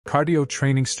Cardio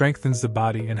training strengthens the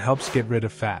body and helps get rid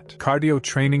of fat. Cardio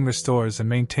training restores and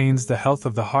maintains the health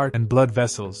of the heart and blood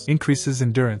vessels, increases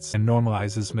endurance, and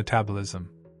normalizes metabolism.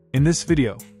 In this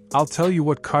video, I'll tell you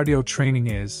what cardio training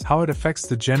is, how it affects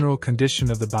the general condition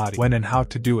of the body, when and how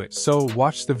to do it. So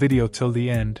watch the video till the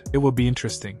end, it will be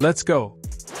interesting. Let's go!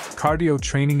 Cardio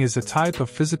training is a type of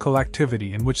physical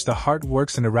activity in which the heart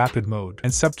works in a rapid mode,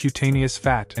 and subcutaneous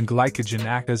fat and glycogen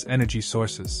act as energy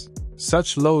sources.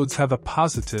 Such loads have a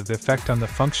positive effect on the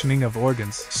functioning of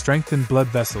organs, strengthen blood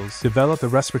vessels, develop the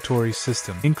respiratory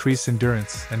system, increase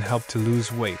endurance, and help to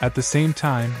lose weight. At the same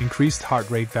time, increased heart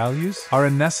rate values are a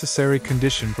necessary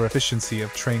condition for efficiency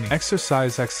of training.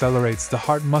 Exercise accelerates the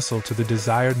heart muscle to the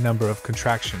desired number of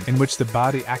contractions, in which the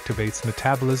body activates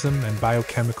metabolism and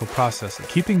biochemical processes.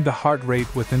 Keeping the heart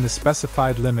rate within the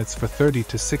specified limits for 30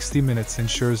 to 60 minutes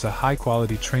ensures a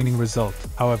high-quality training result.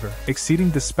 However,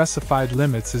 exceeding the specified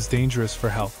limits is dangerous for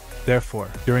health. Therefore,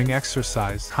 during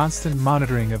exercise, constant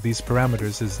monitoring of these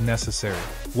parameters is necessary.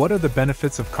 What are the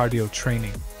benefits of cardio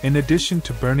training? In addition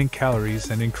to burning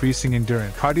calories and increasing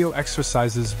endurance, cardio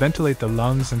exercises ventilate the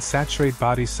lungs and saturate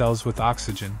body cells with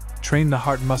oxygen, train the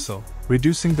heart muscle,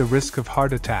 reducing the risk of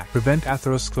heart attack, prevent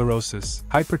atherosclerosis,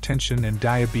 hypertension and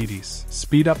diabetes,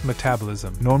 speed up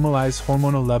metabolism, normalize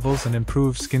hormonal levels and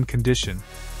improve skin condition,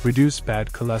 reduce bad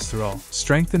cholesterol,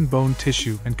 strengthen bone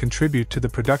tissue and contribute to the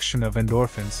production of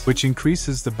endorphins, which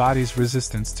increases the body's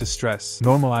resistance to stress,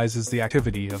 normalizes the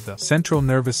activity of the central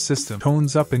nervous system,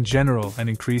 tones up in general and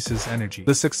increases energy.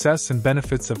 The success and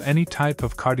benefits of any type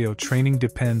of cardio training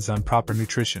depends on proper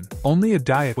nutrition. Only a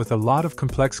diet with a lot of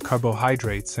complex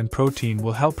carbohydrates and protein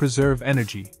will help preserve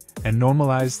energy and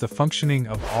normalize the functioning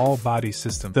of all body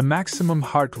systems. The maximum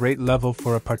heart rate level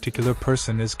for a particular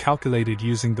person is calculated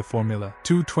using the formula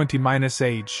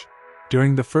 220-age.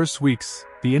 During the first weeks,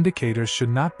 the indicator should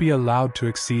not be allowed to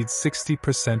exceed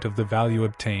 60% of the value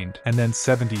obtained, and then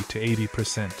 70 to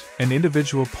 80%. An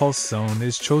individual pulse zone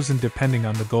is chosen depending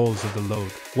on the goals of the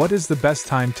load. What is the best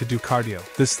time to do cardio?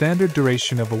 The standard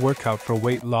duration of a workout for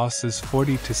weight loss is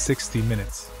 40 to 60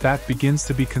 minutes. Fat begins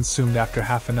to be consumed after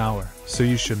half an hour, so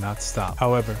you should not stop.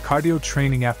 However, cardio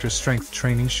training after strength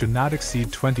training should not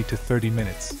exceed 20 to 30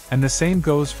 minutes, and the same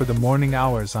goes for the morning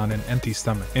hours on an empty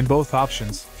stomach. In both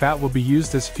options, fat will be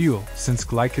used as fuel, since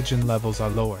glycogen levels are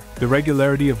lower. The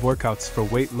regularity of workouts for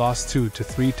weight loss 2 to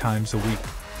 3 times a week.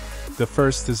 The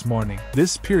first is morning.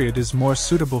 This period is more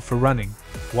suitable for running,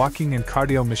 walking and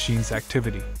cardio machines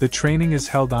activity. The training is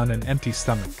held on an empty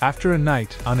stomach. After a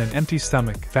night on an empty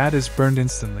stomach, fat is burned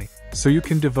instantly, so you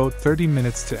can devote 30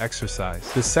 minutes to exercise.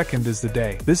 The second is the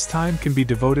day. This time can be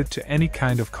devoted to any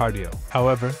kind of cardio.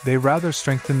 However, they rather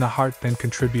strengthen the heart than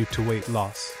contribute to weight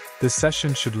loss. The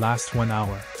session should last 1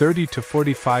 hour. 30 to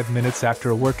 45 minutes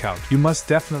after a workout, you must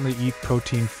definitely eat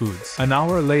protein foods. An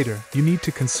hour later, you need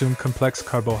to consume complex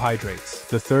carbohydrates.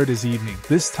 The third is evening.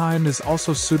 This time is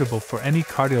also suitable for any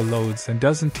cardio loads and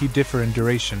doesn't differ in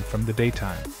duration from the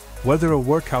daytime. Whether a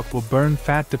workout will burn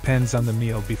fat depends on the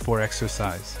meal before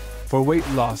exercise. For weight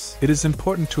loss, it is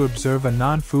important to observe a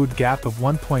non-food gap of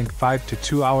 1.5 to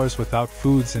 2 hours without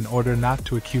foods in order not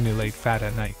to accumulate fat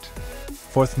at night.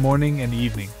 Fourth, morning and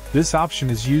evening. This option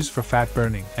is used for fat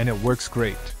burning, and it works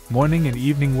great. Morning and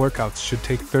evening workouts should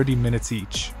take 30 minutes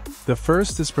each. The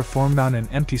first is performed on an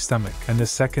empty stomach, and the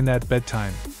second at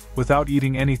bedtime, without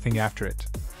eating anything after it.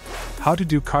 How to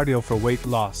do cardio for weight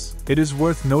loss. It is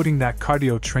worth noting that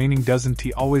cardio training doesn't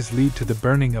always lead to the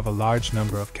burning of a large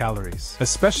number of calories,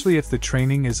 especially if the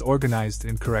training is organized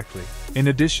incorrectly. In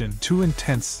addition, too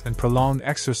intense and prolonged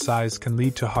exercise can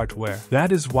lead to heart wear.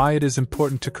 That is why it is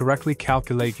important to correctly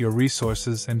calculate your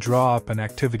resources and draw up an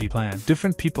activity plan.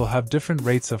 Different people have different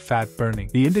rates of fat burning.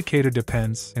 The indicator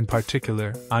depends, in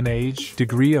particular, on age,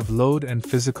 degree of load, and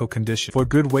physical condition. For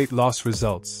good weight loss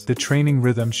results, the training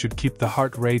rhythm should keep the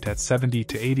heart rate at 70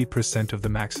 to 80% of the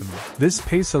maximum. This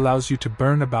pace allows you to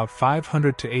burn about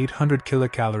 500 to 800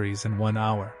 kilocalories in 1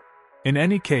 hour. In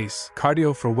any case,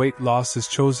 cardio for weight loss is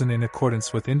chosen in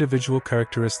accordance with individual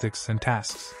characteristics and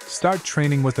tasks. Start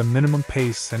training with a minimum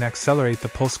pace and accelerate the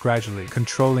pulse gradually,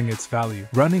 controlling its value.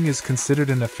 Running is considered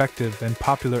an effective and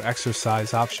popular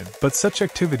exercise option, but such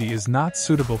activity is not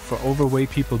suitable for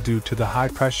overweight people due to the high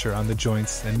pressure on the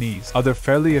joints and knees. Other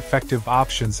fairly effective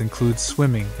options include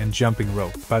swimming and jumping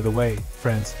rope. By the way,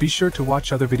 friends, be sure to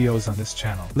watch other videos on this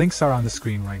channel. Links are on the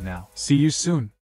screen right now. See you soon.